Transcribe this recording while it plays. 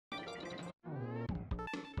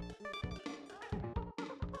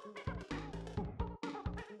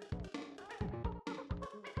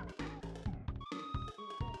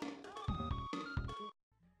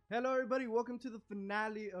Hello, everybody. Welcome to the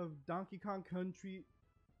finale of Donkey Kong Country.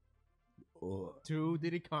 To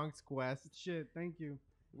Diddy Kong's Quest. Shit, thank you.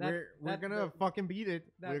 We're gonna fucking beat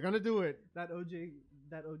it. that- We're gonna do it. That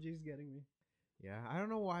OJ's getting me. Yeah, I don't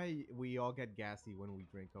know why we all get gassy when we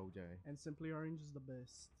drink OJ. And Simply Orange is the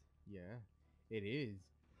best. Yeah, it is.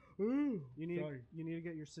 You need to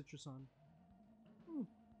get your citrus on.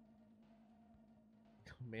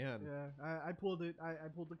 Man, Yeah, I pulled it. I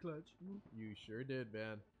pulled the clutch. you sure did,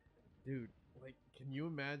 man. Dude, like, can you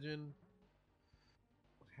imagine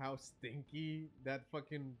how stinky that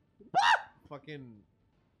fucking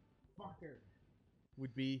fucker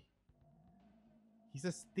would be? He's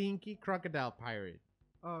a stinky crocodile pirate.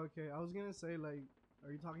 Oh, okay. I was gonna say, like,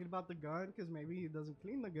 are you talking about the gun? Because maybe he doesn't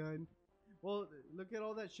clean the gun. Well, look at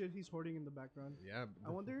all that shit he's hoarding in the background. Yeah. I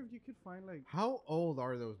wonder if you could find, like, How old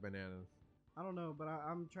are those bananas? I don't know, but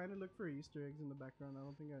I'm trying to look for Easter eggs in the background. I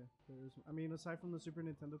don't think there's. I mean, aside from the Super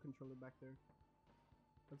Nintendo controller back there.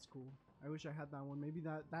 That's cool. I wish I had that one. Maybe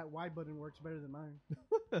that Y button works better than mine.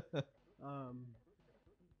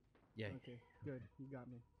 Yeah. Okay, good. You got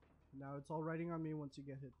me. Now it's all writing on me once you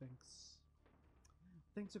get hit. Thanks.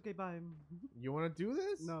 Thanks. Okay, bye. You want to do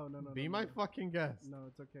this? No. Be no, my no. fucking guest. No,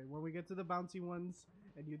 it's okay. When we get to the bouncy ones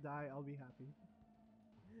and you die, I'll be happy.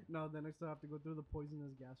 No, then I still have to go through the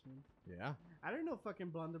poisonous gas one. Yeah. I don't know if fucking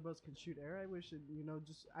blunderbuss can shoot air. I wish it, you know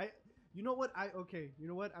what? You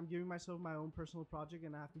know what? I'm giving myself my own personal project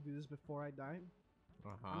and I have to do this before I die.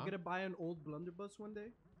 I'm gonna buy an old blunderbuss one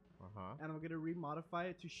day and I'm gonna remodify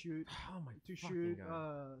it to shoot Oh my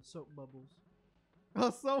soap bubbles. Oh,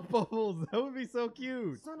 soap bubbles. That would be so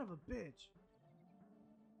cute. Son of a bitch.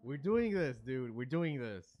 We're doing this, dude. We're doing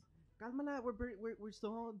this. Calma, we're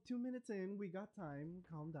still 2 minutes in. We got time.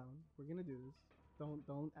 Calm down. We're gonna do this.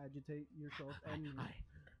 Don't agitate yourself. And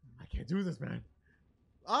I can't do this, man.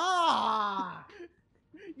 Ah!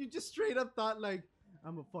 You just straight up thought like,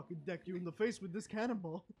 I'm gonna fucking deck you in the face with this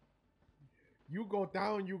cannonball. You go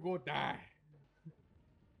down, you go die.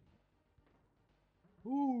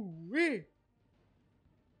 Ooh-wee.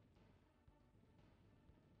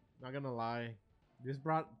 Not gonna lie. This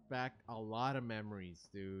brought back a lot of memories,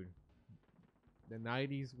 dude. The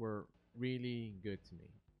 90s were really good to me.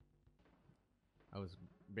 I was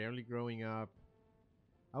barely growing up.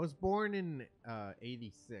 I was born in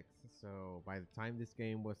 86, so by the time this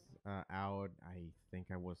game was out, I think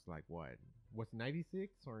I was like, what? Was it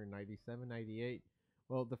 96 or 97, 98?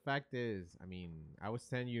 Well, the fact is, I mean, I was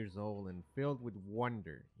 10 years old and filled with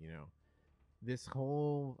wonder, you know. This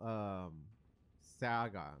whole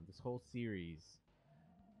saga, this whole series,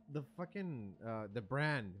 the fucking the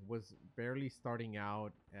brand was barely starting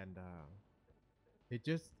out, and it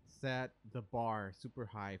just set the bar super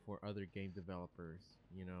high for other game developers,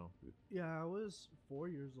 you know. Yeah, I was 4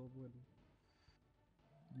 years old when.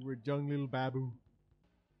 You were a young little babu.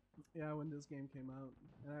 Yeah, when this game came out,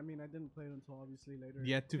 and I mean, I didn't play it until obviously later.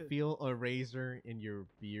 You had to feel a razor in your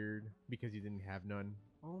beard because you didn't have none.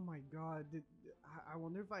 Oh my god, I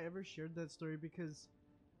wonder if I ever shared that story because,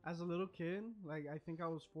 as a little kid, like I think I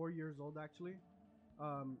was 4 years old actually.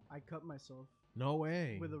 I cut myself No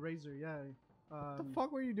way. with a razor. Yeah. What the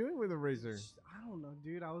fuck were you doing with a razor? I don't know,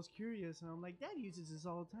 dude. I was curious, and I'm like, Dad uses this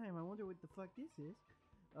all the time. I wonder what the fuck this is.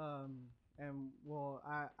 And well,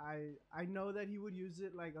 I know that he would use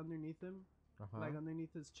it like underneath him, like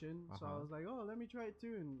underneath his chin. So I was like, oh, let me try it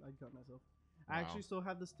too, and I cut myself. I actually still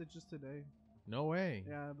have the stitches today. No way.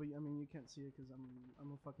 Yeah, but I mean, you can't see it because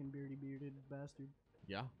I'm a fucking bearded bastard.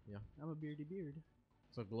 Yeah. I'm a beardy beard.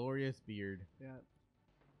 It's a glorious beard. Yeah.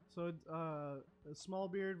 So a small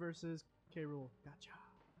beard versus K. Rool. Gotcha.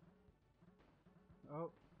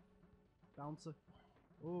 Oh, bouncer.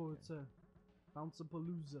 Oh, it's a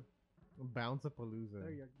bouncer-palooza. Bounce-a-palooza.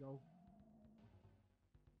 There you go.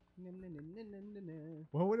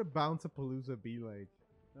 What would a bounce-a-palooza be like?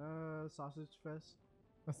 Sausage fest.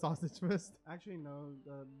 A sausage fest? Actually, no.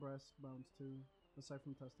 Breast bounce too, aside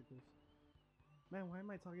from testicles. Man, why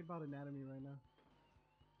am I talking about anatomy right now?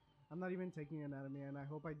 I'm not even taking anatomy, and I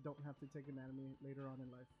hope I don't have to take anatomy later on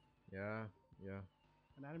in life. Yeah.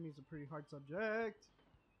 Anatomy is a pretty hard subject.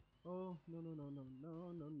 Oh,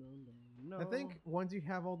 no. I think once you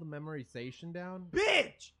have all the memorization down,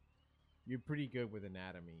 Bitch! you're pretty good with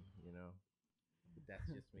anatomy, you know? But that's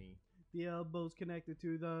just me. The elbow's connected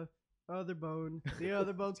to the other bone. The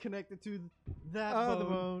other bone's connected to that Other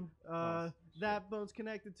bone. bone. That bone's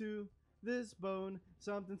connected to this bone.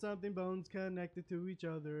 Something bones connected to each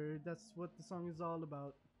other. That's what the song is all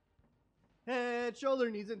about. Head,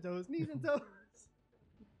 shoulder, knees and toes. Knees and toes.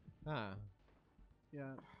 Ah.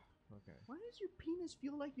 Yeah. Okay. Why does your penis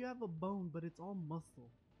feel like you have a bone, but it's all muscle?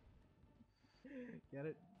 Get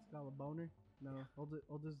it? Got a boner? No.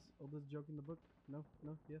 Oldest joke in the book? No.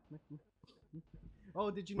 Yes. No.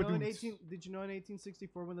 Oh, did you know in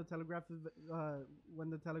 1864 when the telegraph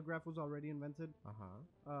was already invented?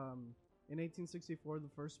 In 1864 the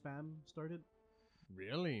first spam started.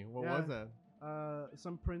 Really? What Yeah. was that?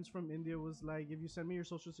 Some prince from India was like, if you send me your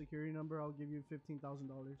social security number, I'll give you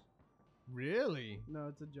 $15,000. Really? No,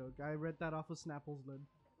 it's a joke. I read that off of Snapple's lid.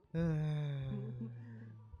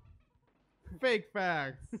 Fake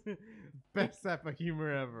facts. Best type of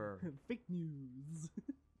humor ever. Fake news.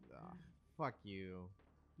 Fuck you.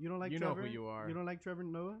 You don't like You Trevor? know who you are. You don't like Trevor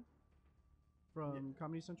Noah from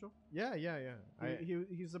Comedy Central? Yeah.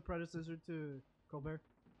 He's the predecessor to Colbert.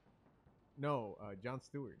 No, Jon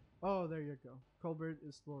Stewart. Oh, there you go. Colbert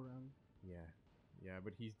is still around. Yeah,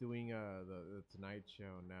 but he's doing the Tonight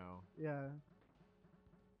Show now. Yeah.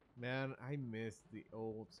 Man, I miss the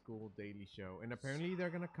old school Daily Show, and apparently they're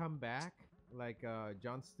gonna come back. Like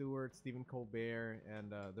Jon Stewart, Stephen Colbert,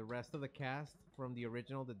 and the rest of the cast from the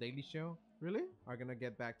original The Daily Show Really? are gonna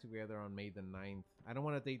get back together on May the 9th. I don't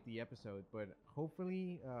want to date the episode, but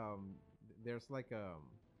hopefully there's like a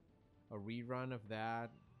rerun of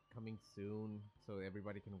that coming soon, so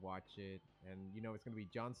everybody can watch it. And you know, it's gonna be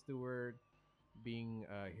Jon Stewart being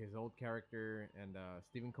his old character, and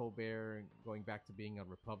Stephen Colbert going back to being a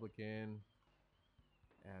Republican.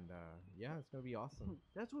 And yeah, it's gonna be awesome.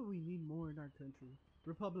 That's what we need more in our country.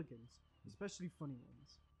 Republicans, especially funny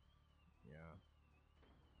ones. Yeah.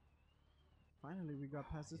 Finally, we got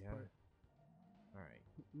past this part. All right.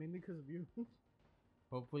 Mainly because of you.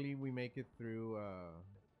 Hopefully, we make it through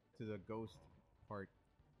to the ghost part.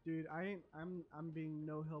 Dude, I'm being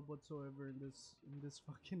no help whatsoever in this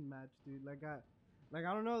fucking match, dude. Like I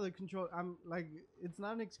don't know the control. I'm like, it's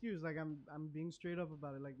not an excuse. Like I'm being straight up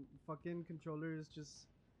about it. Like fucking controller is just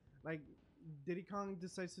like Diddy Kong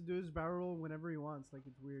decides to do his barrel roll whenever he wants. Like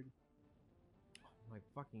it's weird. Oh my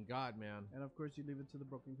fucking god, man. And of course you leave it to the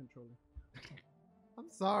broken controller. I'm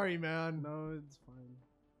sorry, man. No, it's fine.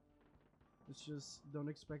 It's just don't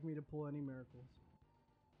expect me to pull any miracles.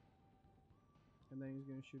 And then he's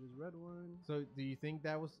gonna shoot his red one. So do you think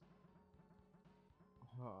that was?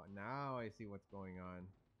 Oh, now I see what's going on.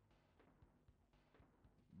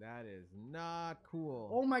 That is not cool.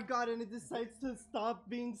 Oh my god, and it decides to stop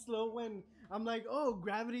being slow when I'm like, oh,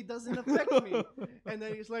 gravity doesn't affect me. And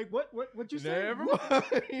then he's like, what you saying? Never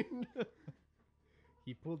mind.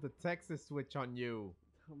 He pulled the Texas switch on you.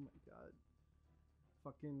 Oh my god.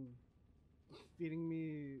 Fucking feeding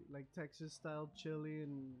me like Texas style chili,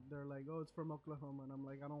 and they're like, oh, it's from Oklahoma. And I'm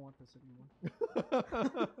like, I don't want this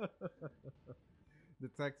anymore. The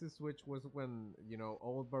Texas switch was when, you know,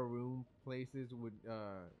 old barroom places would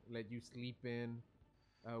let you sleep in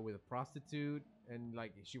with a prostitute, and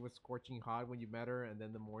like she was scorching hot when you met her, and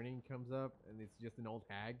then the morning comes up and it's just an old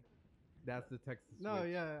hag. That's the Texas switch. No,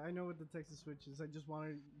 yeah, I know what the Texas switch is. I just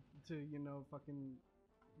wanted to, you know, fucking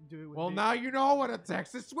do it with Well, beans. now you know what a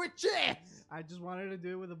Texas switch is! I just wanted to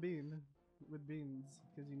do it with a bean. With beans.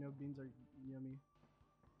 Because, you know, beans are yummy.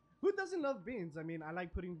 Who doesn't love beans? I mean, I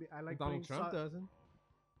like putting... Donald Trump doesn't.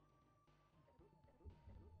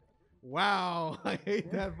 Wow, I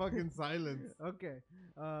hate that fucking silence. Okay.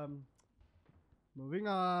 Moving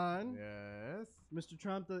on. Yes. Mr.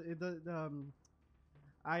 Trump,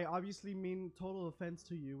 I obviously mean total offense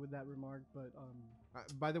to you with that remark, but...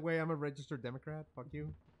 By the way, I'm a registered Democrat. Fuck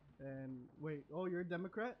you. And wait, oh, you're a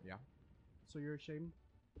Democrat? Yeah. So you're ashamed?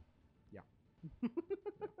 Yeah.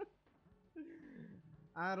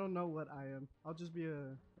 I don't know what I am. I'll just be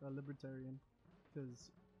a libertarian.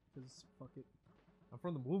 Cause fuck it. I'm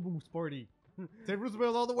from the Moo Moo Party. Ted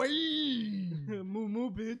Roosevelt all the way. Moo moo,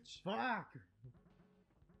 bitch. Fuck.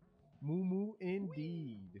 Moo moo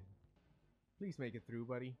indeed. Please make it through,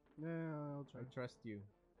 buddy. Yeah, I'll try. I trust you.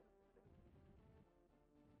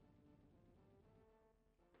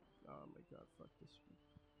 Oh my god, fuck this.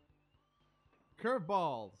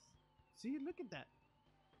 Curveballs. See, look at that.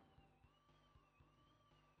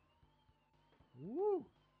 Woo.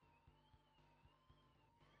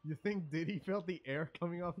 You think Diddy felt the air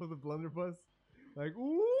coming off of the blunderbuss? Like,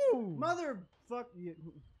 ooh! Motherfuck. Yeah,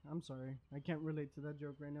 I'm sorry. I can't relate to that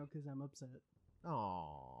joke right now because I'm upset.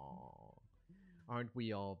 Aww. Aren't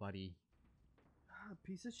we all, buddy?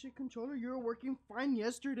 Piece of shit controller. You were working fine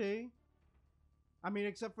yesterday. I mean,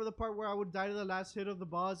 except for the part where I would die to the last hit of the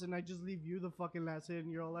boss and I just leave you the fucking last hit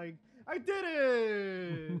and you're all like, I did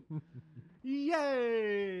it!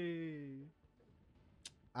 Yay!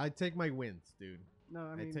 I take my wins, dude. No,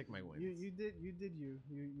 I mean, take my wins. You did you. You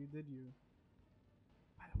did you.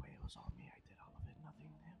 By the way, it was all me. I did all of it.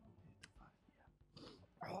 Nothing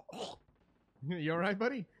him. You alright,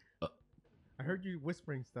 buddy? I heard you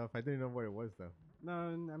whispering stuff. I didn't know what it was though. No,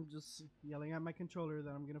 I'm just yelling at my controller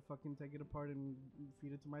that I'm gonna fucking take it apart and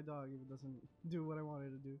feed it to my dog if it doesn't do what I want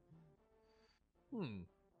it to do.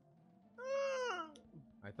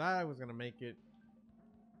 I thought I was gonna make it.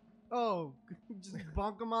 Oh, just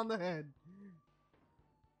bonk him on the head.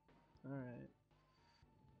 All right.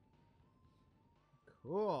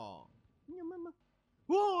 Cool. Yeah, mama.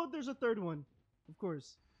 Whoa, there's a third one. Of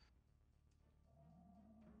course.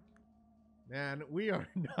 Man, we are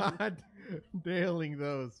not nailing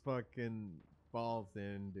those fucking balls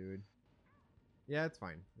in, dude. Yeah, it's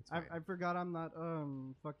fine. It's fine. I forgot I'm not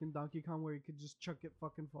fucking Donkey Kong where you could just chuck it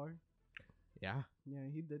fucking far. Yeah. Yeah,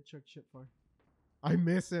 he did chuck shit far. I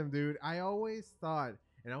miss him, dude. I always thought,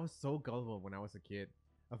 and I was so gullible when I was a kid.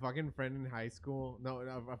 A fucking friend in high school,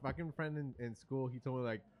 a fucking friend in school, he told me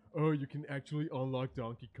like, oh, you can actually unlock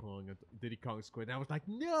Donkey Kong and Diddy Kong Squid. And I was like,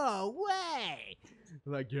 no way!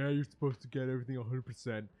 Like, yeah, you're supposed to get everything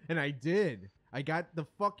 100%. And I did. I got the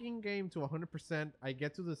fucking game to 100%. I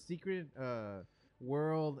get to the secret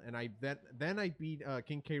world, and then I beat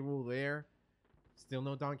King K. Rool there. Still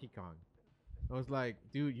no Donkey Kong. I was like,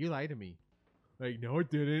 dude, you lied to me. Like, no, I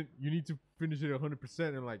didn't. You need to finish it 100%.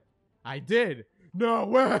 And I'm like, I did. No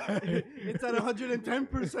way. It's at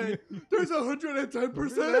 110%. There's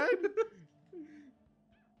 110%.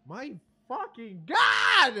 My fucking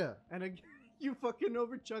God. And again, you fucking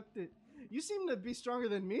overchucked it. You seem to be stronger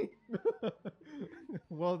than me.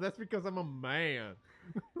 Well, that's because I'm a man.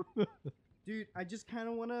 Dude, I just kind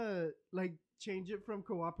of want to, like, change it from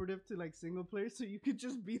cooperative to, like, single player so you could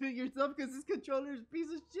just beat it yourself because this controller is a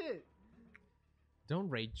piece of shit. Don't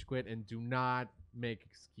rage quit and do not make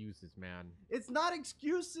excuses, man. It's not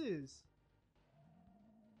excuses.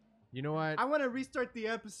 You know what? I want to restart the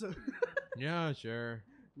episode. Yeah, sure.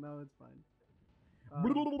 No, it's fine.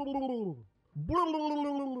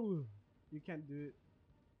 You can't do it.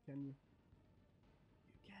 Can you?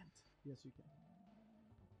 You can't. Yes, you can.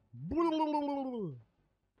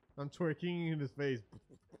 I'm twerking in his face.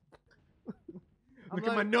 I'm Look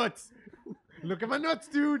like, at my nuts. Look at my nuts,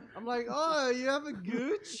 dude. I'm like, oh, you have a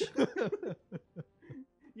gooch?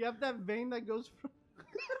 You have that vein that goes from...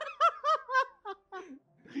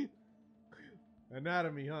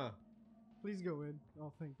 Anatomy, huh? Please go in.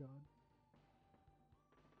 Oh, thank God.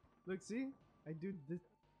 Look, see? I do this.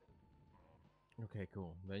 Okay,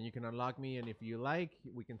 cool. Then you can unlock me, and if you like,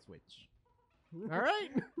 we can switch. All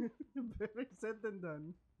right. Better said than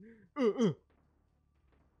done.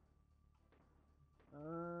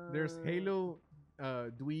 There's Halo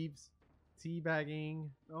dweebs teabagging.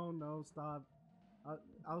 Oh no, stop.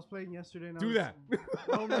 I was playing yesterday and Do that.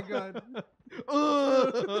 Oh my God.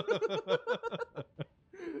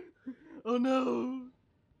 Oh no.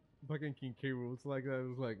 Fucking King K. Rool's like that. It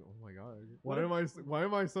was like, oh my God. Why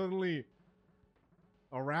am I suddenly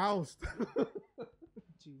aroused?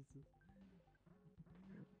 Jesus.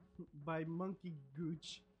 By Monkey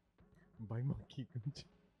Gooch. By Monkey Gooch.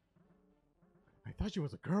 I thought she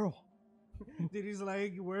was a girl. Dude, he's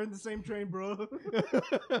like, we're in the same train, bro. Damn,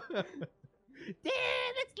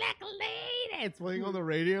 it's like a lady. It's playing on the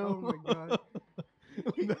radio. Oh my God.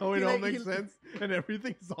 Now it all makes sense and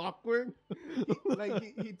everything's awkward.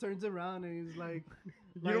 He turns around and he's like,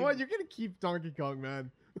 you know what? You're gonna keep Donkey Kong, man.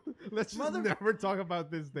 Let's just never talk about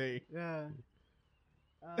this day. Yeah.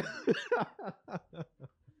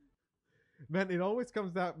 Man, it always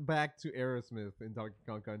comes back to Aerosmith in Donkey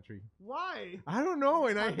Kong Country. Why? I don't know,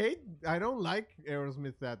 and I don't like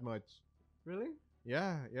Aerosmith that much. Really?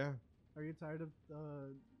 Yeah. Are you tired of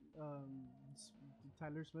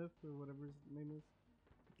Tyler Smith or whatever his name is?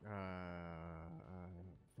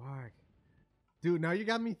 Fuck. Dude, now you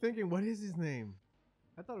got me thinking, what is his name?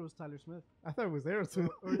 I thought it was Tyler Smith. I thought it was Aerosmith.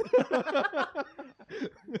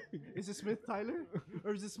 Is it Smith Tyler?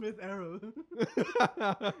 Or is it Smith Arrow?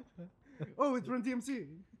 Oh, it's Run DMC.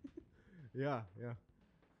 Yeah.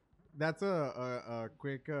 That's a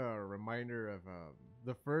quick reminder of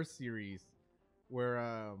the first series where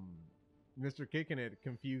Mrkikinit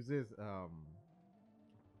confuses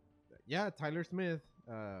Tyler Smith.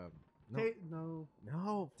 No.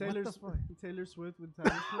 Taylor Swift with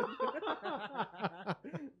Tyler Swift.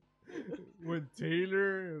 When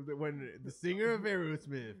the singer of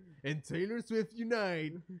Aerosmith and Taylor Swift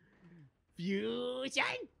unite, fusion,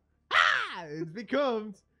 it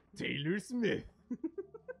becomes Taylor Smith.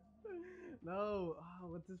 No,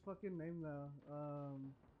 what's his fucking name now?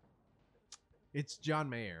 It's John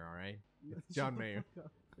Mayer, all right. It's John Mayer.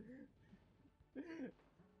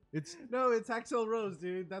 It's Axl Rose,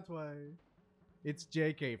 dude. That's why. It's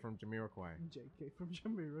JK from Jamiroquai. JK from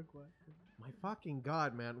Jamiroquai. My fucking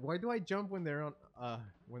God, man! Why do I jump when they're up?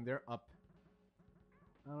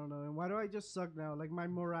 I don't know. And why do I just suck now? Like my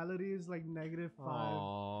morality is like -5.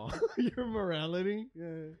 Aww. Your morality,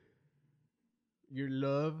 Yeah. your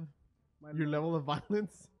love, My your love. level of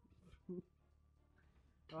violence.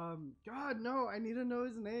 God, no, I need to know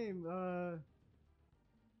his name.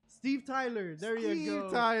 Steve Tyler. There you go.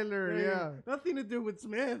 Steve Tyler, There you- yeah. Nothing to do with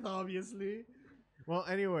Smith, obviously. Well,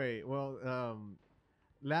 anyway,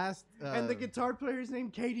 last And the guitar player's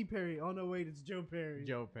name Katy Perry. Oh no, wait, it's Joe Perry.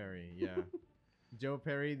 Joe Perry, yeah. Joe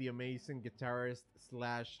Perry, the amazing guitarist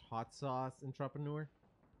 / hot sauce entrepreneur.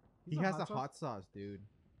 He's He has a sauce? hot sauce, dude.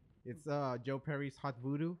 It's Joe Perry's Hot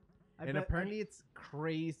Voodoo, I and bet- apparently it's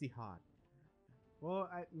crazy hot. Well,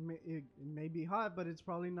 it may be hot, but it's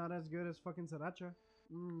probably not as good as fucking sriracha.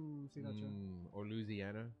 Sriracha. Or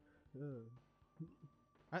Louisiana. Ugh.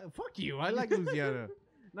 Fuck you. I like Louisiana.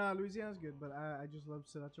 Nah, Louisiana's good, but I just love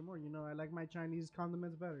sriracha more. You know, I like my Chinese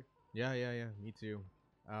condiments better. Yeah. Me too.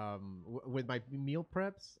 With my meal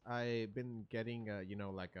preps, I've been getting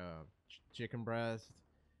like a chicken breast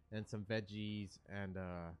and some veggies and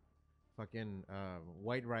fucking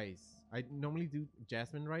white rice. I normally do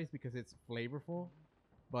jasmine rice because it's flavorful,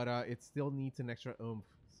 but it still needs an extra oomph.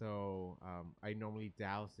 So I normally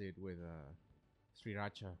douse it with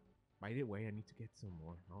sriracha. By the way, I need to get some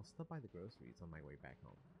more. I'll stop by the groceries on my way back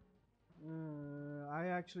home. I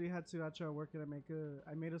actually had sriracha at work, and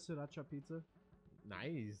I made a sriracha pizza.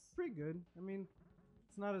 Nice. Pretty good. I mean,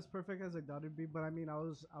 it's not as perfect as I thought it'd be, but I mean, I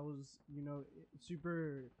was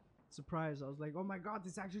super surprised. I was like, oh my god,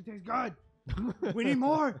 this actually tastes good. We need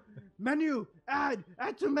more. Menu. Add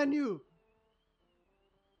to menu.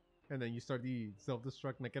 And then you start the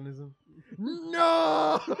self-destruct mechanism.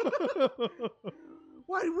 No!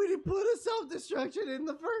 Why did we put a self-destruction in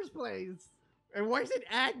the first place? And why is it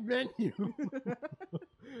add menu?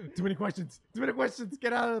 Too many questions.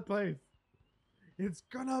 Get out of the place. It's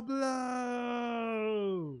gonna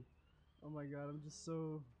blow. Oh my god, I'm just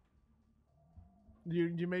so.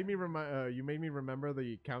 You made me remember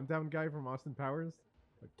the countdown guy from Austin Powers.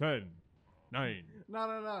 10, 9.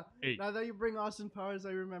 No. 8. Now that you bring Austin Powers,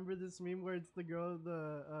 I remember this meme where it's the girl,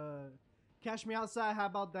 cash me outside, how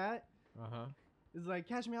about that? Uh-huh. It's like,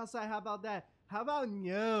 cash me outside, how about that? How about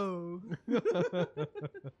no?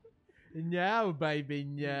 No, baby,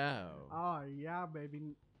 no. Oh, yeah,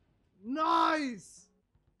 baby. Nice!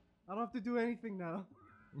 I don't have to do anything now.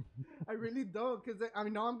 I really don't, because I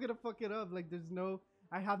know I'm going to fuck it up. Like,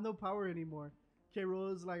 I have no power anymore.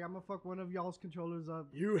 K-Rool is like, I'm going to fuck one of y'all's controllers up.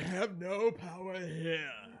 You have no power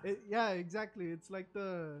here. Yeah, exactly. It's like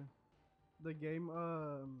the game,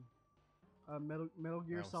 Metal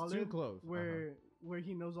Gear Solid. Too close. Where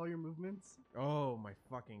he knows all your movements. Oh my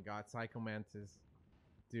fucking god, Psycho Mantis.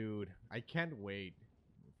 Dude, I can't wait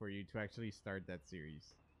for you to actually start that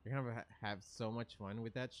series. You're gonna have so much fun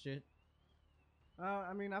with that shit.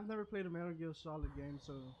 I mean, I've never played a Metal Gear Solid game,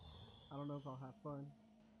 so I don't know if I'll have fun.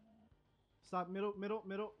 Stop, middle. Oh,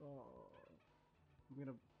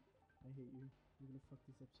 I hate you. I'm gonna fuck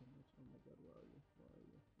this up so much. Oh my god, where are you?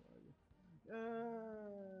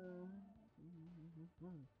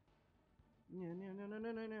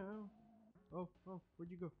 No. Oh,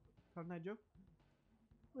 where'd you go? Cotton Eye Joe?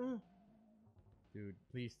 Dude,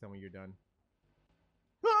 please tell me you're done.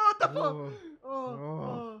 What the fuck?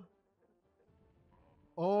 Oh.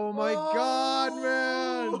 Oh my god,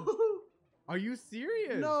 man! Are you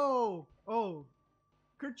serious? No! Oh.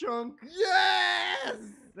 Kerchunk! Yes!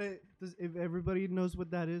 If everybody knows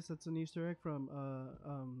what that is, that's an Easter egg from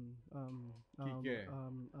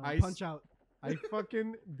Punch Out. I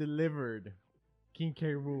fucking delivered King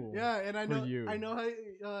K. Rool. Yeah, and I know you. I know how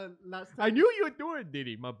last time I knew you would do it,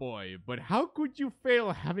 Diddy, my boy. But how could you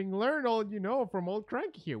fail having learned all you know from old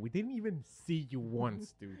Cranky here? We didn't even see you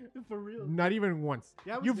once, dude. For real. Not even once.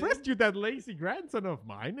 Yeah, we You've did. rescued that lazy grandson of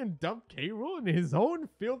mine and dumped K. Rool in his own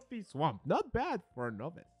filthy swamp. Not bad for a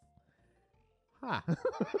novice. Huh.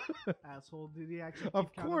 Asshole, did he actually Of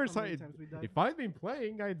keep count course, how many times we died? if I'd been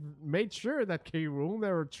playing, I'd made sure that K. Rool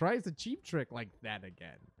never tries a cheap trick like that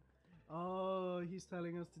again. Oh, he's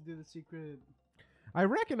telling us to do the secret. I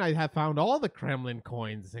reckon I'd have found all the Kremlin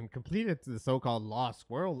coins and completed the so-called lost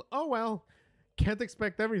world. Oh well, can't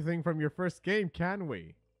expect everything from your first game, can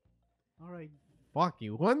we? Alright. Fuck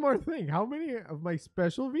you. One more thing. How many of my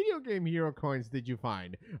special video game hero coins did you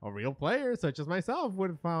find? A real player such as myself would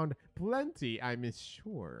have found plenty, I'm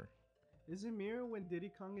sure. Is it mirror when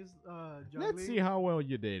Diddy Kong is juggling? Let's see how well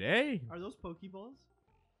you did, eh? Are those Pokeballs?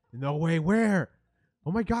 No way, where?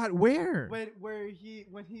 Oh my god, where? When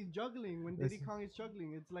he's juggling, when Diddy Kong is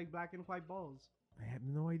juggling, it's like black and white balls. I have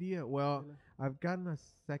no idea. Well, Really? I've gotten a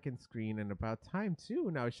second screen and about time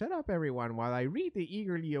too. Now shut up, everyone, while I read the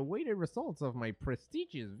eagerly awaited results of my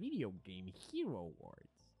prestigious video game hero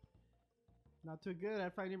awards. Not too good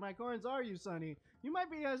at finding my coins, are you, Sonny? You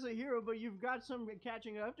might be as a hero, but you've got some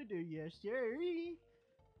catching up to do. Yes, sir.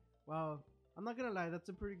 Well, I'm not gonna lie, that's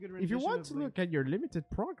a pretty good rendition. If you want of to Link. look at your limited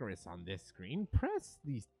progress on this screen, press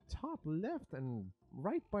the top left and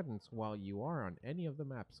right buttons while you are on any of the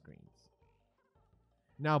map screens.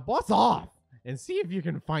 Now buzz off and see if you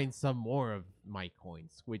can find some more of my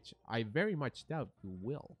coins, which I very much doubt you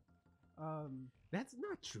will. That's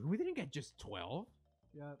not true. We didn't get just 12.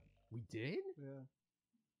 Yeah, We did? yeah.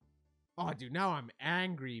 Oh, dude, now I'm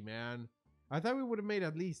angry, man. I thought we would have made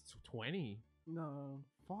at least 20. No.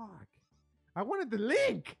 Fuck. I wanted the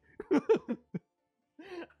link.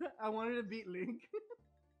 I wanted to beat Link.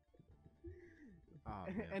 Oh,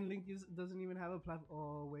 And Link doesn't even have a platform.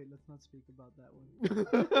 Oh, wait, let's not speak about that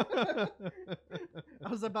one. I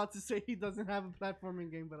was about to say he doesn't have a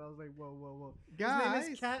platforming game, but I was like, whoa, whoa, whoa. Guys. His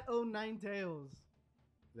name is Cat O' Nine Tails.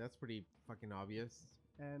 That's pretty fucking obvious.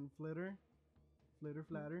 And Flitter. Flitter,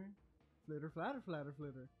 flatter. Flitter, flatter, flatter,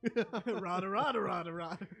 flitter. Rada, rada, rada,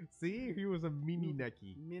 rada. See, he was a mini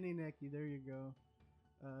necky. Mini Necky, there you go.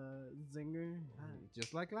 Zinger.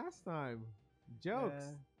 Just like last time. Jokes.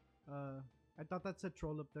 I thought that said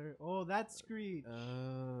troll up there. Oh, that's Screech.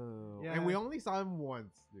 Oh. Yeah. And we only saw him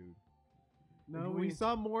once, dude. No, we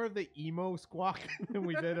saw more of the emo squawk than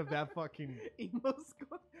we did of that fucking emo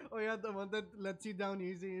squad. Oh yeah, the one that lets you down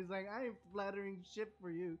easy. He's like, I ain't flattering shit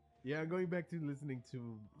for you. Yeah, going back to listening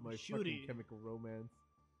to my fucking Shooty. Chemical Romance.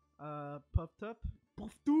 Puffed up.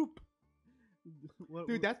 Puffed up. What,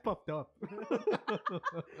 Dude, that's puffed up.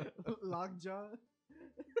 Lockjaw.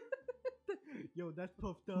 Yo, that's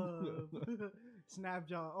puffed up.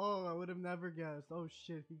 Snapjaw. Oh, I would have never guessed. Oh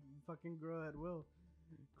shit, he fucking grow at will.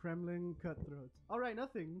 Kremlin cutthroats. All right,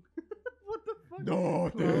 nothing. What the fuck?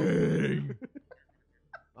 Nothing.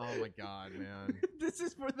 Oh my god, man. This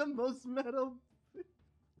is for the most metal.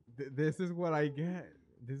 This is what I get.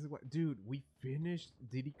 This is what, dude. We finished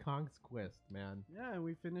Diddy Kong's quest, man. Yeah, and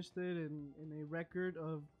we finished it in a record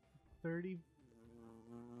of 35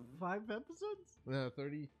 episodes.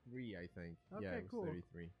 33, I think. Okay, Yeah, it was cool.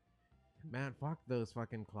 33. Man, fuck those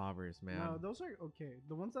fucking clovers, man. No, those are okay.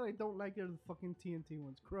 The ones that I don't like are the fucking TNT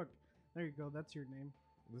ones. Crook. There you go. That's your name.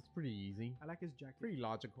 That's pretty easy. I like his jacket. Pretty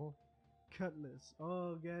logical. Cutlass.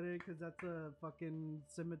 Oh, get it? Because that's a fucking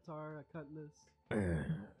scimitar, a cutlass.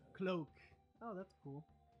 Cloak. Oh, that's cool.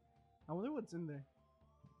 I wonder what's in there.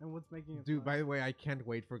 And what's making it Dude, fly. by the way, I can't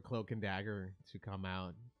wait for Cloak and Dagger to come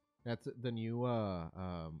out. That's the new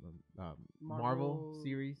Marvel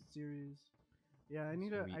series. Yeah, I It's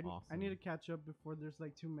need gonna to. be I awesome. need to catch up before there's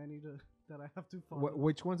like too many that I have to follow.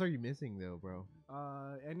 Which ones are you missing though, bro?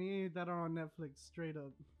 Any that are on Netflix, straight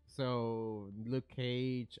up. So Luke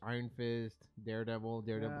Cage, Iron Fist, Daredevil,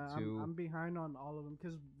 Daredevil Yeah, 2. I'm behind on all of them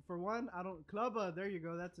because for one, I don't Clubba. There you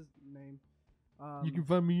go. That's his name. You can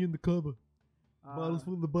find me in the club. Bottles uh,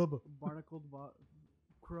 full of Bubba. Barnacled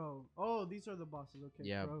Crow. Oh, these are the bosses. Okay.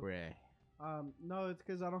 Yeah, Crow. bruh. No, it's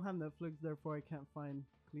because I don't have Netflix, therefore I can't find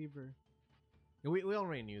Cleaver. We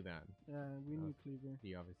already knew that. Yeah, we knew Cleaver.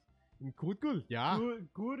 The obvious. Cool. Yeah. Good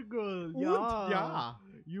girl. Good, Yeah. yeah.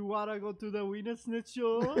 You wanna go to the Wiener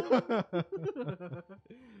Schnitzel?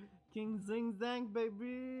 King Zing Zang,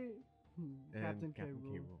 baby. And Captain K. K.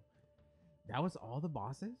 Rool. Rool. That was all the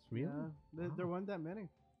bosses? Really? Yeah, there Wow. weren't that many.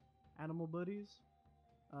 Animal Buddies.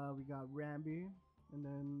 We got Ramby. And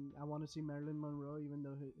then I want to see Marilyn Monroe, even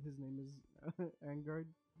though his name is Angard.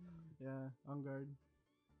 Yeah, Angard.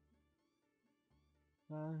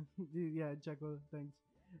 Yeah, Checo, thanks.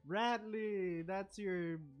 Radley, that's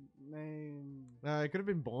your name. It could have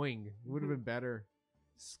been Boing. It would have been better.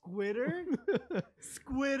 Squitter?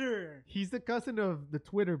 Squitter. He's the cousin of the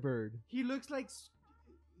Twitter bird. He looks like...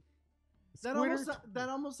 That Squitter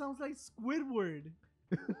almost sounds like Squidward.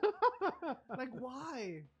 Like,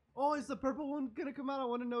 why? Oh, is the purple one gonna come out? I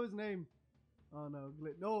want to know his name. Oh, no.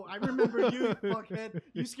 No, I remember you, you fuckhead.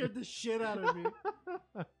 You scared the shit out of me.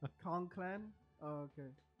 Kong Clan? Oh, okay.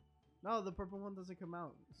 No, the purple one doesn't come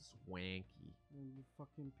out. Swanky. You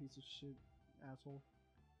fucking piece of shit, asshole.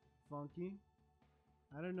 Funky.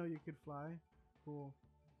 I didn't know you could fly. Cool.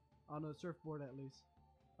 On a surfboard, at least.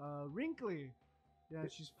 Wrinkly. Yeah,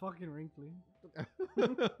 she's fucking wrinkly.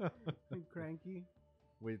 And cranky.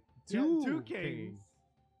 With Yeah, two, two kings. kings.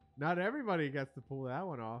 Not everybody gets to pull that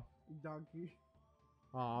one off. Donkey.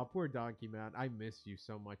 Aw, poor Donkey, man. I miss you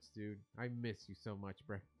so much, dude. I miss you so much,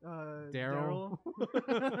 bro. Daryl.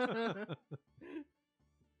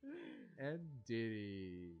 And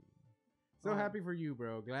Diddy. So happy for you,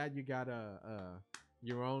 bro. Glad you got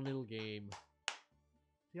your own little game.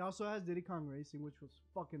 He also has Diddy Kong Racing, which was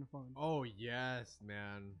fucking fun. Oh yes,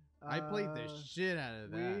 man. I played the shit out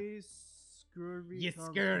of that. We scurvy. You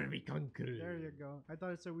scurvy conqueror. There you go. I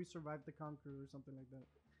thought it said we survived the conqueror or something like that.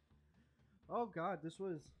 Oh god, this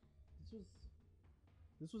was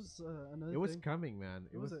another. It was thing. coming, man.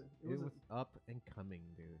 It was up and coming,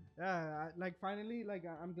 dude. Yeah, finally,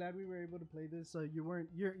 I'm glad we were able to play this.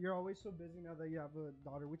 You're always so busy now that you have a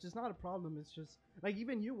daughter, which is not a problem. It's just like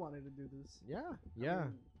even you wanted to do this. Yeah. I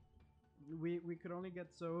mean, we could only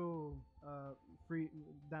get so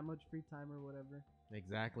that much free time or whatever.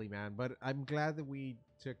 Exactly, man. But I'm glad that we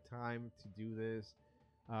took time to do this.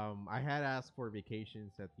 I had asked for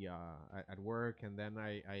vacations at work, and then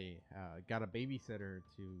I got a babysitter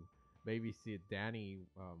to babysit Danny,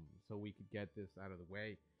 so we could get this out of the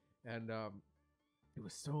way, and it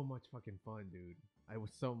was so much fucking fun, dude. It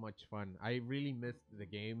was so much fun. I really missed the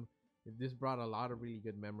game. This brought a lot of really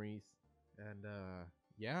good memories, and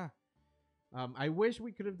yeah. I wish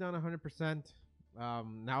we could have done 100%.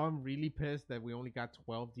 Now I'm really pissed that we only got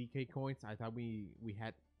 12 DK coins. I thought we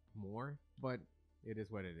had more, but it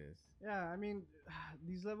is what it is. Yeah, I mean,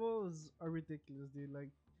 these levels are ridiculous, dude. Like,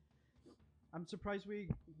 I'm surprised we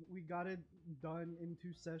got it done in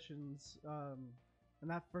 2 sessions. And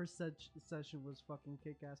that first session was fucking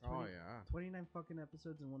kick-ass. Oh yeah, 29 fucking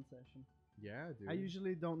episodes in 1 session. Yeah, dude. I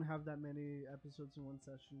usually don't have that many episodes in 1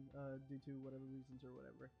 session, due to whatever reasons or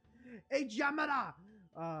whatever. Hey, Yamada!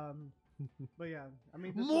 But yeah, I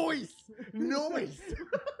mean, Moist, noise,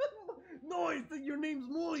 noise. Your name's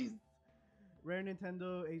Moist. Rare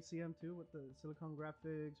Nintendo HCM2 with the Silicon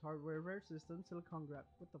Graphics hardware, rare system, Silicon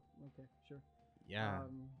What the? Okay, sure. Yeah.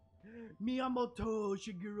 Miyamoto,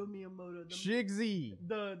 Shigeru Miyamoto. Shigsy.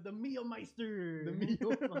 The Miyomeister. The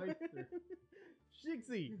Miyomeister.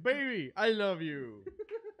 Shigsy, baby, I love you.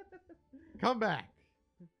 Come back.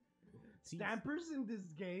 Stampers in this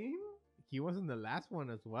game? He was in the last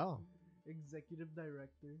one as well. Executive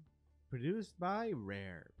Director. Produced by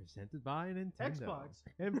Rare, presented by Nintendo, Xbox,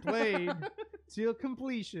 and played till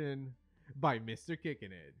completion by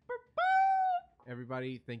Mrkikinit.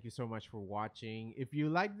 Everybody, thank you so much for watching. If you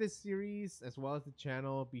like this series as well as the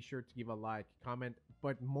channel, be sure to give a like, comment,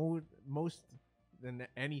 but most than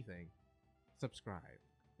anything, subscribe.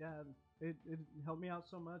 Yeah, it helped me out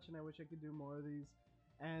so much, and I wish I could do more of these.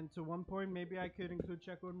 And to one point, maybe I could include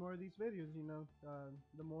Checo in more of these videos. You know,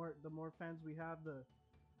 the more fans we have,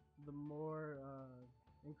 the more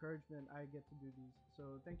encouragement I get to do these. So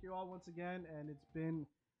thank you all once again, and it's been.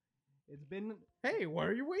 Hey, what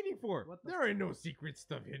are you waiting for? There ain't no secret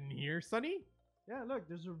stuff hidden here, Sonny. Yeah, look,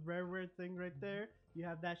 there's a rare thing right there. You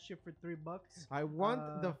have that shit for $3. I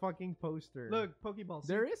want the fucking poster. Look, Pokeball.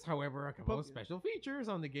 There is, however, a couple of special features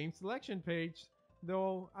on the game selection page,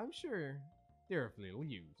 though I'm sure they're of little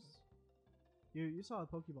use. You saw the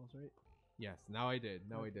Pokeballs, right? Yes, now I did.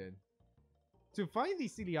 Now I did. To find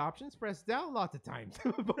these silly options, press down lots of times.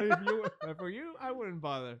 But for you, I wouldn't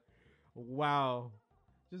bother. Wow.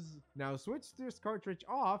 Just now switch this cartridge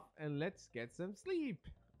off and let's get some sleep.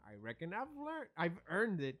 I reckon I've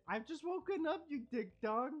earned it. I've just woken up, you dick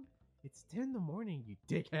dog. It's 10 in the morning, you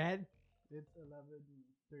dickhead. It's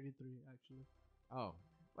 11:33 actually. Oh.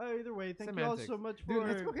 Well, either way, thank you all so much for. Dude,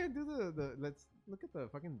 let's go ahead and do let's look at the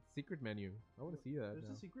fucking secret menu. I want to see that.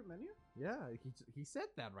 There's a secret menu? Yeah, he said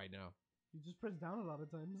that right now. You just press down a lot of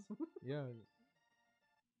times. Yeah.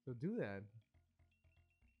 So do that.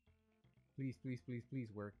 Please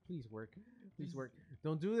work. Please work. Please work.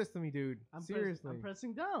 Don't do this to me, dude. Seriously. I'm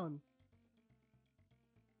pressing down.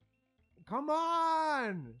 Come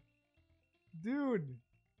on! Dude.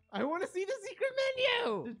 I want to see the secret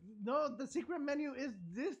menu! No, the secret menu is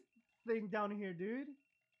this thing down here, dude.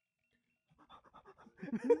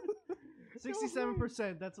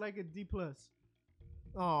 67%. That's like a D+.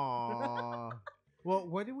 Aww. Well,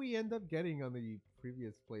 what did we end up getting on the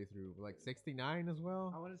previous playthrough? Like 69 as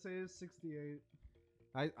well? I want to say it's 68.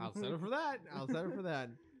 I'll settle for that. I'll settle for that.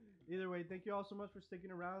 Either way, thank you all so much for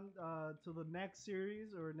sticking around till the next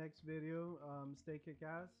series or next video. Stay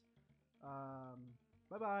kick-ass.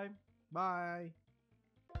 Bye-bye. Bye.